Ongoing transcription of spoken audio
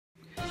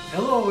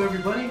Hello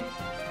everybody,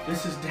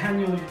 this is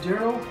Daniel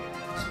Udero,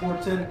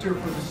 sports editor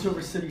for the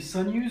Silver City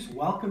Sun News.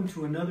 Welcome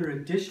to another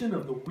edition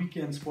of the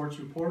Weekend Sports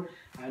Report.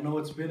 I know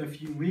it's been a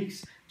few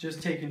weeks, just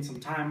taking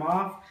some time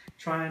off,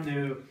 trying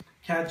to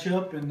catch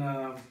up and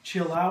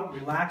chill out,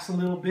 relax a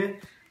little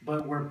bit,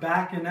 but we're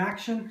back in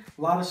action.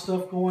 A lot of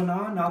stuff going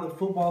on now that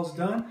football's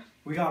done.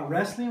 We got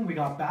wrestling, we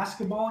got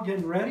basketball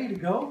getting ready to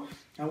go,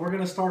 and we're going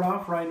to start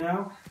off right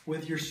now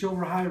with your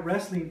Silver High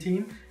wrestling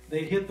team.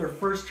 They hit their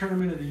first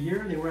tournament of the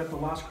year. They were at the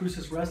Las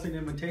Cruces Wrestling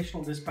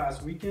Invitational this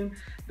past weekend.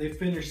 They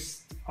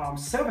finished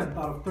 7th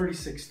out of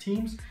 36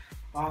 teams.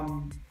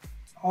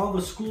 All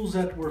the schools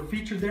that were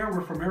featured there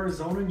were from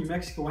Arizona, New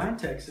Mexico, and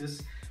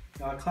Texas.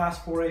 Class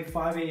 4A,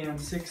 5A, and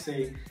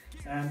 6A.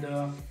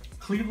 And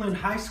Cleveland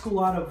High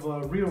School out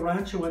of Rio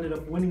Rancho ended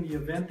up winning the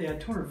event. They had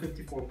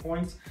 254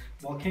 points.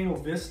 Volcano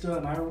Vista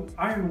and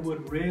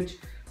Ironwood Ridge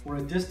were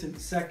a distant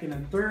second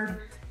and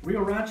third.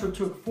 Rio Rancho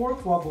took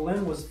 4th, while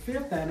Belen was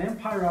 5th, and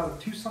Empire out of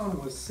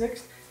Tucson was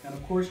 6th. And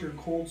of course, your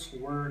Colts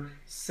were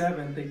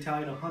 7th. They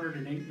tallied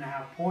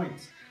 108.5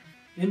 points.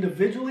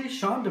 Individually,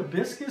 Sean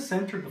DeBiscus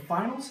entered the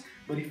finals,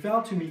 but he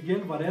fell to Miguel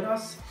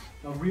Barreras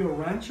of Rio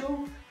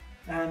Rancho,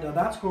 and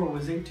that score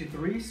was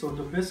 8-3. So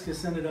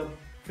DeBiscus ended up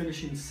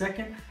finishing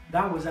second.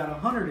 That was at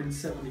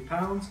 170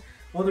 pounds.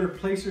 Other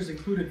placers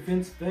included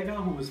Vince Vega,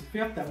 who was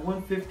 5th at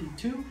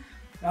 152.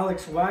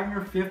 Alex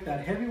Wagner 5th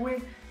at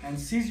heavyweight, and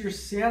Cesar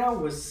Sierra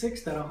was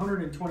 6th at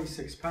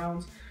 126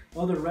 pounds.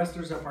 Other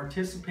wrestlers that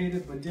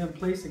participated but didn't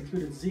place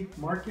included Zeke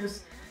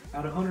Marcus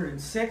at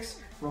 106,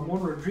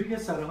 Ramon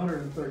Rodriguez at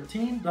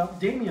 113,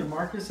 Damian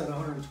Marcus at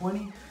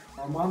 120,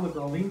 Armando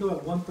Galindo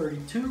at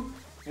 132,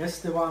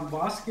 Esteban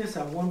Vasquez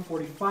at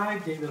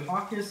 145, David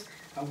Hawkes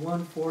at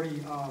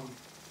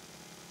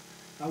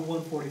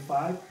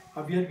 145,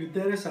 Javier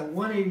Gutierrez at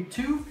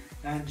 182,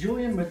 and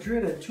Julian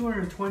Madrid at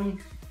 220.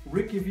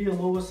 Ricky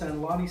Villalobos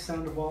and Lonnie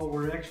Sandoval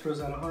were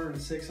extras at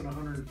 106 and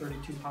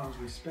 132 pounds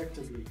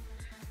respectively.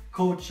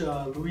 Coach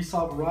Luis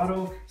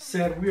Alvarado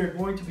said, "We are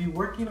going to be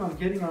working on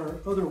getting our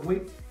other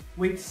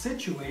weights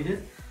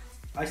situated.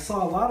 I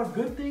saw a lot of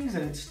good things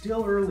and it's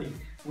still early.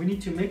 We need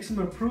to make some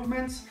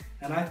improvements,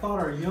 and I thought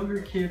our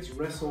younger kids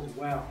wrestled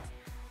well."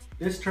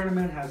 This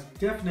tournament has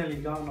definitely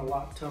gotten a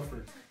lot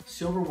tougher.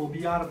 Silver will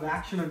be out of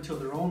action until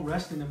their own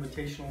wrestling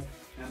invitational,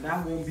 and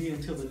that won't be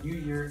until the new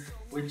year,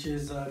 which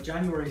is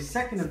January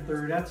 2nd and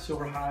 3rd at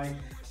Silver High.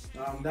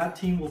 That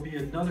team will be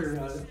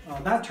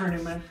that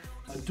tournament,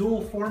 a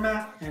dual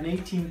format, and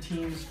 18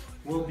 teams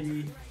will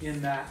be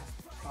in that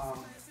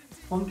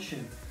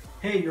function.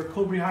 Hey, your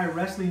Cobre High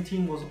wrestling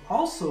team was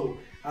also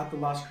at the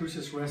Las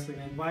Cruces Wrestling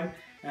Invite,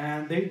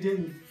 and they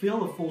didn't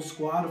fill a full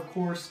squad. Of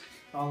course,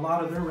 a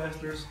lot of their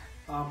wrestlers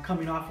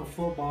coming off of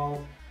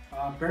football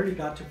barely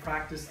got to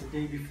practice the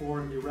day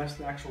before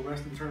the actual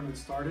wrestling tournament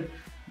started.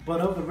 But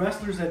of the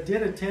wrestlers that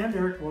did attend,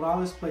 Eric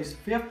Morales placed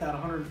 5th at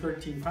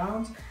 113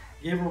 pounds,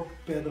 Gabriel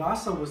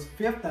Pedraza was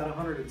 5th at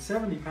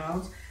 170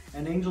 pounds,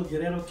 and Angel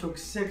Guerrero took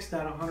 6th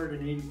at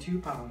 182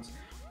 pounds.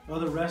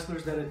 Other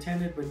wrestlers that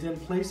attended but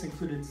didn't place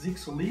included Zeke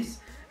Solis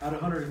at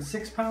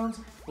 106 pounds,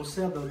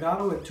 Jose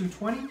Delgado at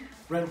 220,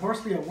 Brent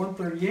Horsley at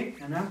 138,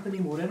 and Anthony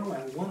Moreno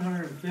at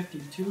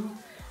 152.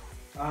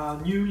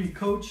 Newly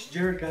coached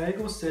Jared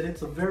Gallegos said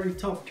it's a very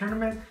tough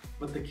tournament,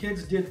 but the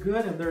kids did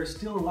good and there is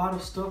still a lot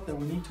of stuff that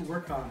we need to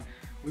work on.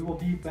 We will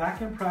be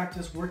back in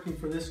practice working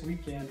for this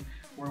weekend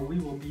where we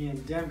will be in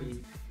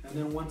Demi. And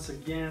then once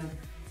again,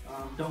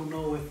 don't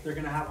know if they're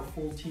going to have a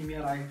full team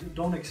yet. I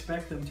don't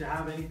expect them to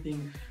have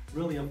anything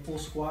really a full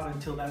squad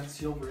until that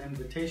Silver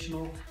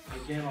Invitational.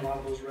 Again, a lot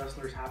of those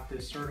wrestlers have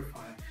to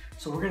certify.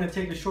 So we're going to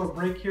take a short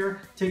break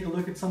here, take a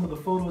look at some of the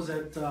photos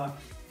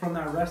from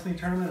that wrestling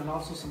tournament and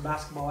also some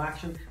basketball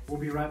action. We'll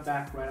be right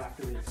back right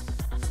after this.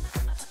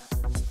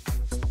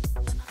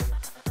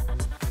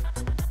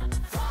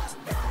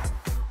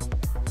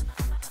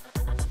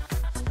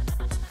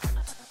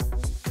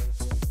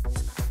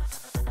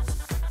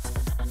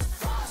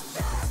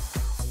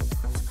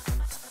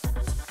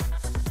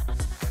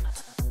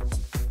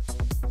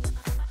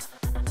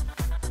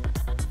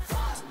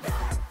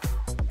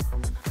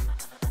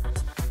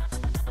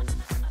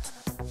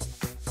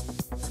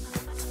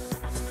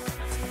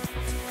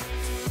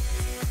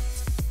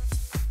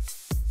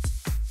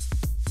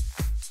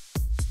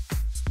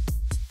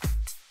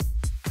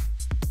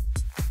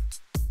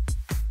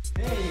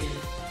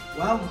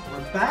 Well,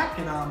 we're back,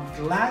 and I'm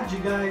glad you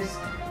guys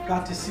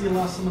got to see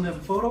some of them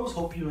photos.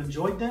 Hope you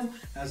enjoyed them.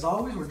 As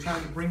always, we're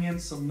trying to bring in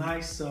some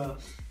nice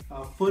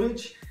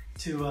footage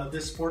to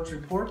this sports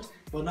report.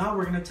 But now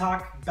we're going to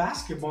talk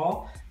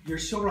basketball. Your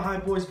Silver High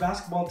boys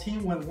basketball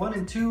team went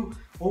 1-2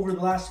 over the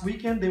last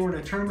weekend. They were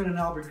in a tournament in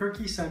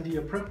Albuquerque,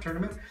 Sandia Prep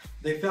Tournament.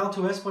 They fell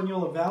to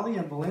Espanola Valley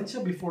and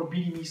Valencia before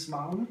beating East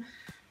Mountain.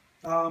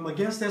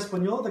 Against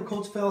Espanola, the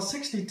Colts fell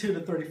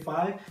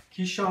 62-35.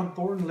 Keyshawn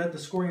Thornton led the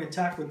scoring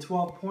attack with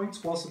 12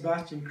 points, while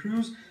Sebastian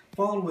Cruz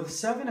followed with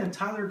 7, and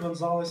Tyler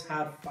Gonzalez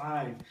had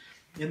 5.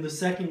 In the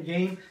second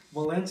game,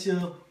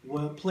 Valencia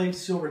played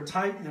Silver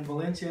tight, and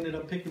Valencia ended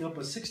up picking up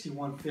a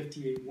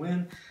 61-58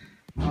 win.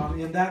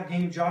 In that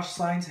game, Josh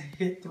Sines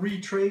hit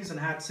 3 trays and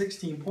had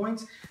 16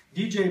 points.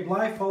 DJ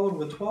Bly followed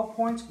with 12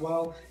 points,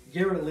 while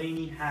Garrett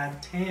Laney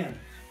had 10.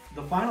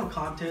 The final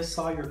contest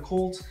saw your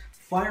Colts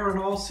fire on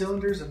all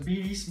cylinders and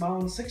beat East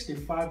Mountain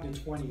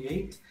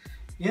 65-28.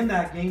 In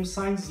that game,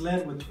 Sines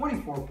led with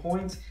 24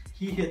 points.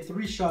 He hit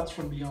 3 shots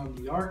from beyond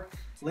the arc.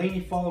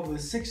 Laney followed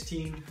with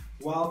 16,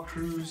 while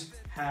Cruz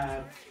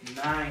had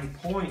 9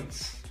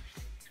 points.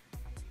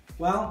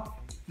 Well,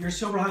 your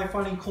Silver High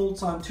Fighting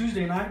Colts on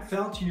Tuesday night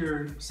fell to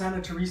your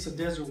Santa Teresa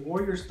Desert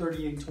Warriors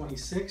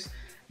 38-26.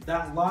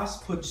 That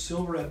loss put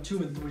Silver at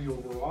 2-3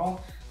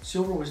 overall.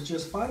 Silver was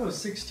just 5 of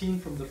 16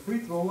 from the free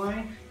throw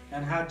line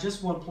and had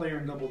just one player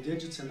in double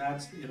digits in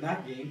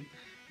that game.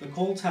 The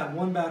Colts had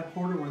one bad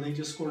quarter where they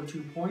just scored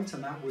 2 points,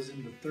 and that was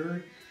in the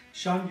third.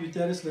 Sean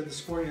Gutierrez led the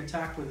scoring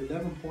attack with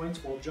 11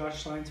 points, while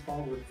Josh Sines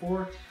followed with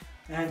 4.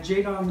 And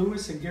Jadon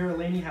Lewis and Garrett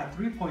Laney had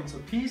 3 points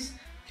apiece.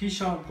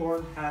 Keyshawn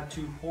Thorne had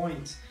 2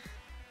 points.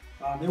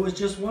 It was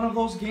just one of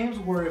those games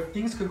where if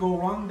things could go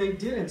wrong, they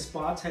did in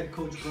spots. Head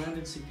coach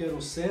Brandon Siqueiro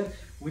said,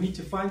 "We need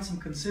to find some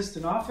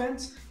consistent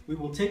offense. We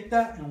will take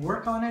that and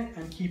work on it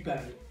and keep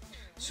at it."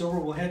 Silver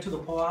will head to the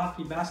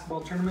Poapi basketball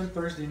tournament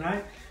Thursday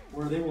night,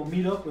 where they will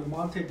meet up with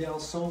Monte del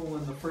Sol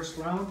in the first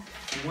round.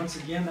 And once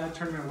again, that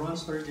tournament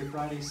runs Thursday,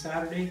 Friday,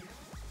 Saturday.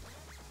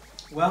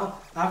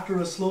 Well, after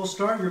a slow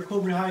start, your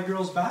Cobre High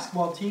girls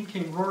basketball team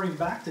came roaring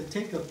back to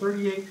take a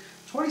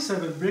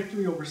 38-27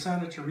 victory over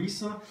Santa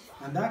Teresa,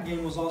 and that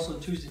game was also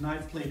Tuesday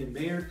night, played in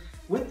Bayard.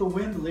 With the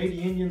win, the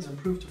Lady Indians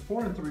improved to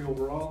 4-3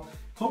 overall.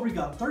 Cobre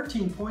got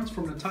 13 points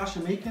from Natasha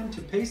Macon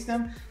to pace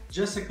them.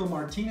 Jessica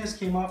Martinez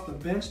came off the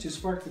bench to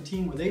spark the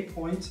team with 8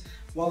 points,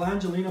 while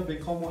Angelina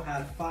Bencomo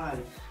had 5.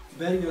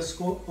 Betty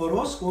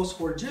Orozco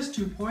scored just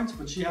 2 points,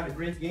 but she had a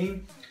great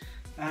game.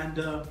 And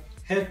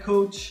head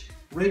coach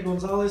Ray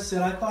Gonzalez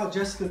said, "I thought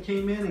Jessica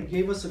came in and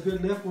gave us a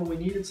good lift when we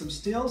needed some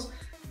steals."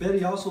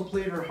 Betty also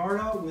played her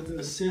heart out with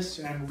assists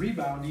and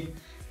rebounding.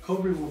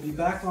 Cobre will be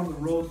back on the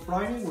road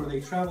Friday, where they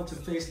travel to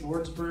face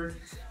Lordsburg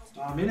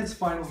in its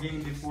final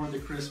game before the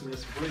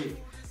Christmas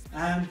break.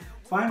 And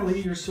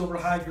finally, your Silver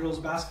High girls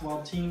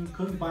basketball team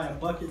couldn't buy a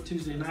bucket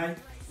Tuesday night.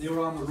 They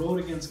were on the road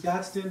against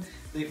Gadsden.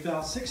 They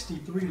fell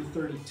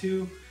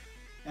 63-32.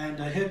 And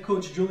head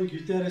coach Julie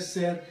Gutierrez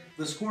said,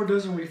 "The score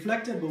doesn't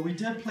reflect it, but we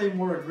did play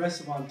more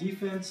aggressive on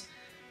defense.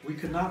 We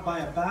could not buy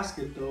a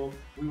basket though.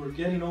 We were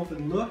getting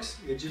open looks.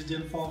 It just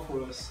didn't fall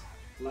for us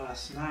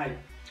last night."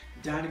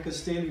 Danica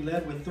Staley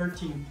led with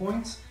 13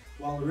 points,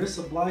 while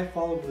Larissa Bly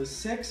followed with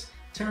 6.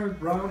 Terrence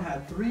Brown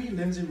had 3.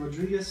 Lindsay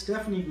Rodriguez,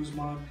 Stephanie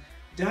Guzman,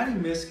 Danny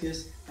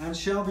Miscus, and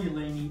Shelby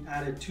Laney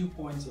added 2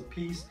 points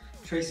apiece.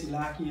 Tracy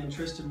Lackey and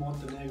Tristan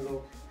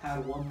Montenegro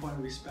had 1 point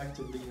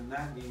respectively in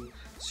that game.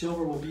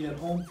 Silver will be at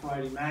home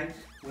Friday night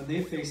when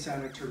they face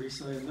Santa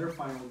Teresa in their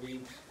final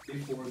game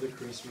before the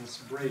Christmas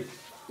break.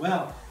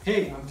 Well,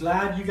 hey, I'm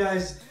glad you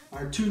guys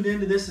are tuned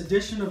into this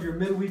edition of your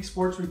Midweek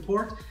Sports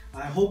Report.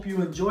 I hope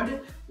you enjoyed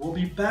it. We'll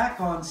be back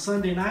on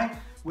Sunday night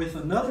with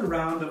another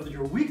round of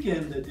your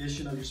weekend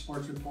edition of your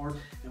Sports Report,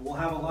 and we'll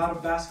have a lot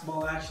of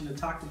basketball action to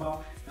talk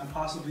about and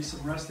possibly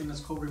some wrestling as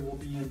Cobre will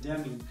be in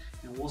Deming.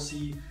 And we'll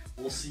see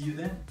you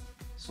then.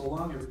 So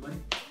long, everybody.